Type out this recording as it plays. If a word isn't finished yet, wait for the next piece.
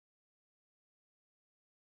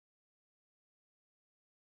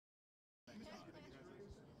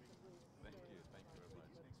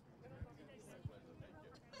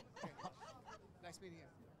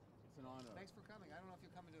honor. Thanks for coming. I don't know if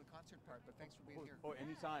you'll come into the concert part, but thanks for being here. Oh,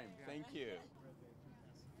 anytime. Yeah. Thank you. For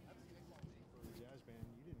the jazz band,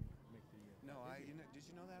 you didn't make the... No, did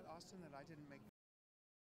you know that, Austin, that I didn't make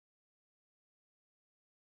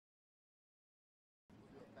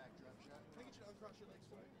back drum shot? Can I get you to uncross your legs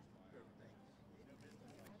for me?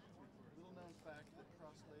 Little known fact that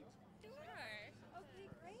cross legs... Sure. Okay,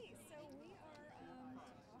 great. So we are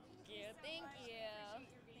Thank you. Thank you.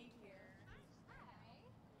 Thank you.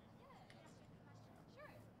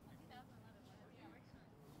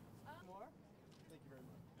 More? Thank you very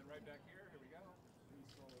much. And right back here we go. Three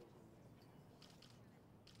solos.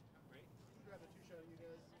 Great. Can you grab the two shot of you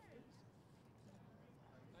guys?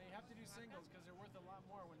 No, you have to do singles because they're worth a lot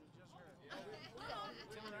more when it's just her. I'm telling you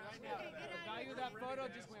right now, the value of that photo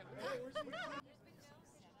just went. Hey, where's the... There's been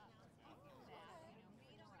no setup that,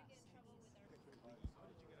 we don't want to get in trouble with our... We'll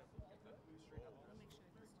make sure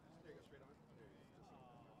this There you go, straight on.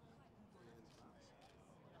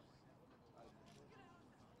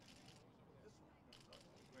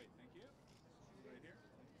 Great, thank you. Right here.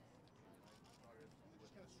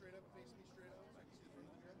 Just kind of straight up, face me straight up. I can see the front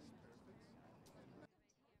of the dress. Perfect.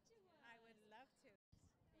 I would love to.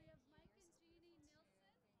 We have Mike and Jeannie Nilsson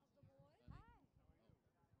of the Boys.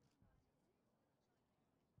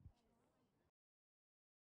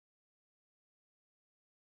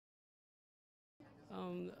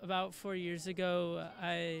 Hi. About 4 years ago,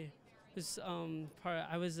 I was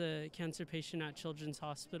a cancer patient at Children's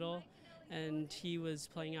Hospital, and he was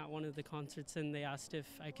playing at one of the concerts, and they asked if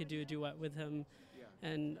I could do a duet with him. Yeah.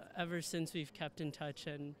 And ever since, we've kept in touch,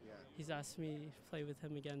 and Yeah. he's asked me to play with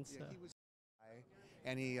him again. So. Yeah, he was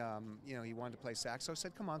and he, he wanted to play sax, so I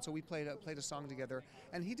said, come on. So we played a song together,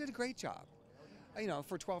 and he did a great job,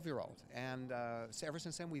 for a 12-year-old. And so ever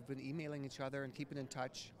since then, we've been emailing each other and keeping in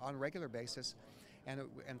touch on a regular basis.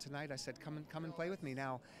 And tonight I said, come and play with me.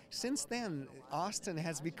 Now, since then, Austin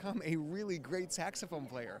has become a really great saxophone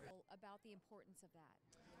player. About the importance of that.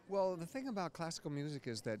 Well, the thing about classical music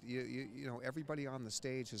is that everybody on the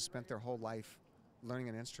stage has spent their whole life learning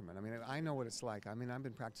an instrument. I mean, I know what it's like. I mean, I've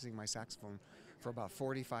been practicing my saxophone for about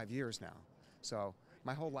 45 years now. So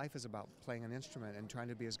my whole life is about playing an instrument and trying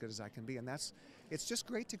to be as good as I can be. And it's just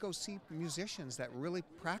great to go see musicians that really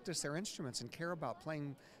practice their instruments and care about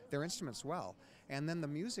playing their instruments well. And then the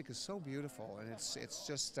music is so beautiful, and it's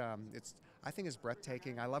just, I think it's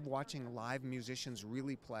breathtaking. I love watching live musicians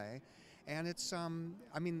really play. And it's,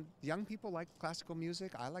 young people like classical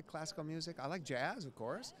music. I like classical music. I like jazz, of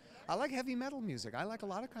course. I like heavy metal music. I like a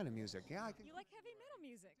lot of kind of music. Yeah, You like heavy metal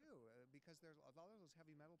music? I do, because there's a lot of those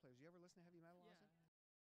heavy metal players. You ever listen to heavy metal, Austin?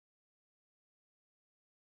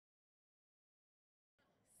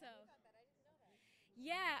 So,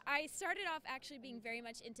 yeah, I started off actually being very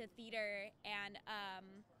much into theater and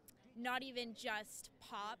not even just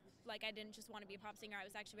pop. Like, I didn't just want to be a pop singer. I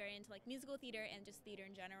was actually very into like musical theater and just theater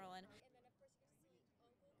in general. And then of course you see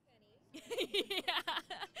Uncle Kenny.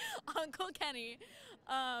 Yeah, Uncle Kenny.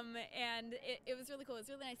 And it was really cool. It was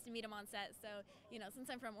really nice to meet him on set. So, since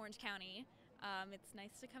I'm from Orange County, it's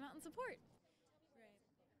nice to come out and support.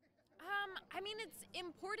 It's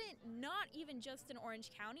important not even just in Orange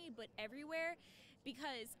County, but everywhere,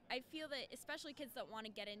 because I feel that especially kids that want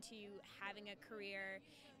to get into having a career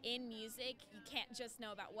in music, you can't just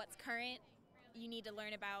know about what's current. You need to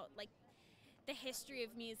learn about like the history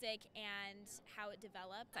of music and how it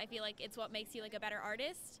developed. I feel like it's what makes you like a better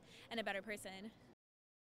artist and a better person.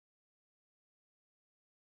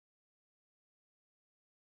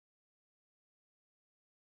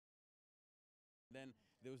 Then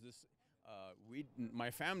there was this,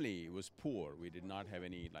 my family was poor. We did not have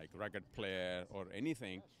any like record player or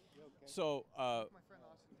anything. So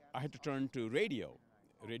I had to turn to Radio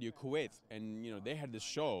Kuwait, and they had this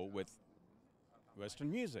show with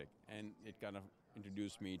Western music, and it kind of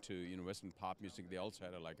introduced me to Western pop music. They also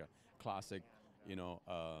had a classic,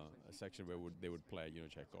 a section where they would play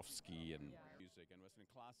Tchaikovsky and music and Western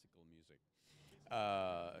classical music.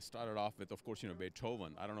 Started off with, of course,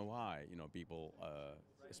 Beethoven. I don't know why, people,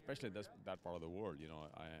 especially that part of the world,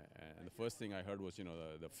 and the first thing I heard was,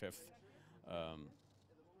 the fifth,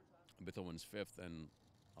 Beethoven's Fifth, and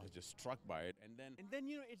I was just struck by it. And then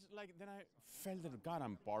it's like, then I felt that, God,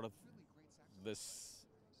 I'm part of this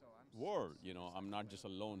world, I'm not just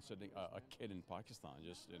alone sitting, a kid in Pakistan,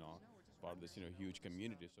 just, part of this, huge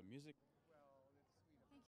community. So music.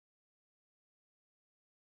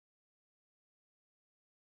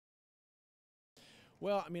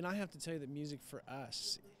 Well, I have to tell you that music for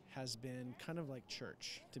us has been kind of like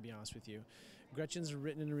church, to be honest with you. Gretchen's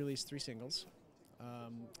written and released 3 singles.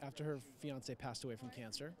 After her fiance passed away from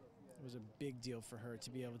cancer, it was a big deal for her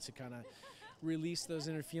to be able to kind of release those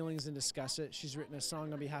inner feelings and discuss it. She's written a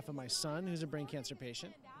song on behalf of my son, who's a brain cancer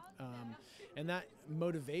patient. And that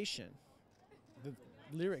motivation, the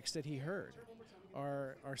lyrics that he heard,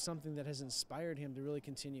 are something that has inspired him to really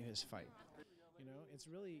continue his fight. You know, it's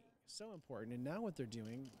really so important. And now what they're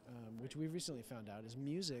doing, which we've recently found out, is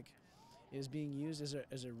music is being used as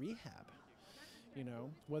a rehab. You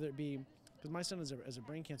know, whether it be, because my son is a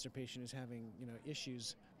brain cancer patient who's having, you know,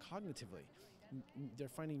 issues cognitively. They're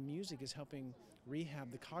finding music is helping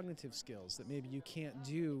rehab the cognitive skills that maybe you can't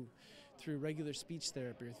do through regular speech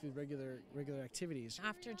therapy or through regular activities.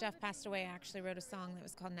 After Jeff passed away, I actually wrote a song that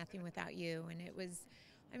was called Nothing Without You, and it was,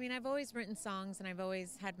 I mean, I've always written songs and I've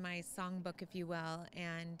always had my songbook, if you will,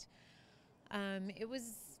 and it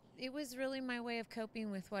was really my way of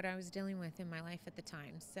coping with what I was dealing with in my life at the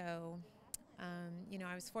time. So, you know,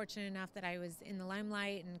 I was fortunate enough that I was in the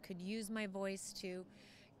limelight and could use my voice to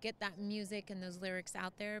get that music and those lyrics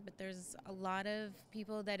out there, but there's a lot of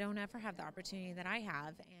people that don't ever have the opportunity that I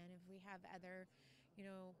have, and if we have other, you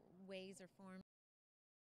know, ways or forms.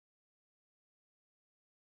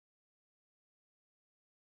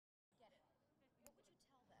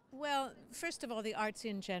 Well, first of all, the arts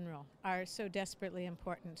in general are so desperately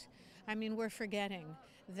important. I mean, we're forgetting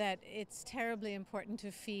that it's terribly important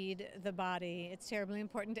to feed the body, it's terribly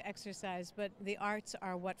important to exercise, but the arts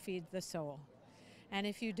are what feeds the soul. And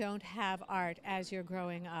if you don't have art as you're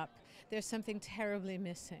growing up, there's something terribly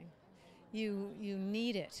missing. You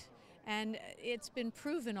need it. And it's been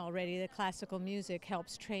proven already that classical music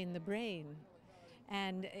helps train the brain.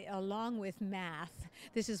 And along with math,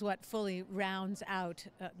 this is what fully rounds out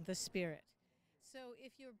the spirit. So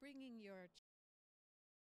if you're bringing your